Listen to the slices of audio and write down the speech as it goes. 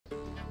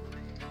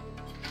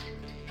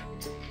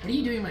What are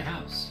you doing in my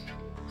house?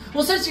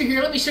 Well, since you're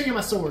here, let me show you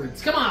my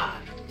swords. Come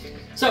on!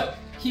 So,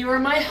 here are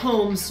my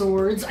home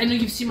swords. I know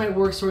you've seen my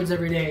work swords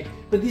every day,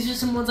 but these are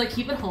some ones I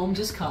keep at home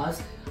just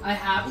cause. I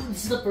have,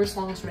 this is the first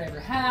longsword I ever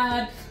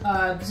had.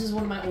 This is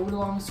one of my older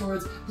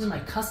longswords. This is my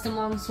custom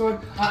longsword.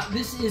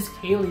 This is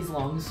Kaylee's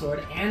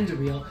longsword and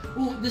Dareel.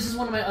 Ooh, this is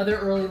one of my other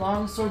early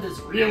longsword that's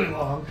really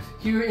long.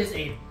 Here is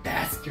a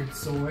bastard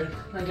sword.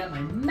 And I got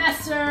my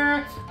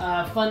messer,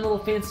 fun little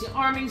fancy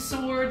arming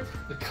sword,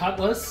 the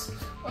cutlass,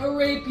 a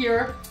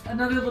rapier,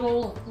 another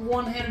little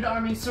one-handed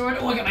arming sword.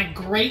 Oh, I got my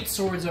great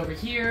swords over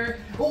here.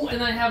 Oh,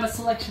 and I have a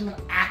selection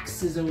of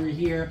axes over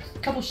here, a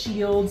couple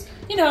shields,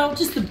 you know,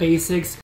 just the basics.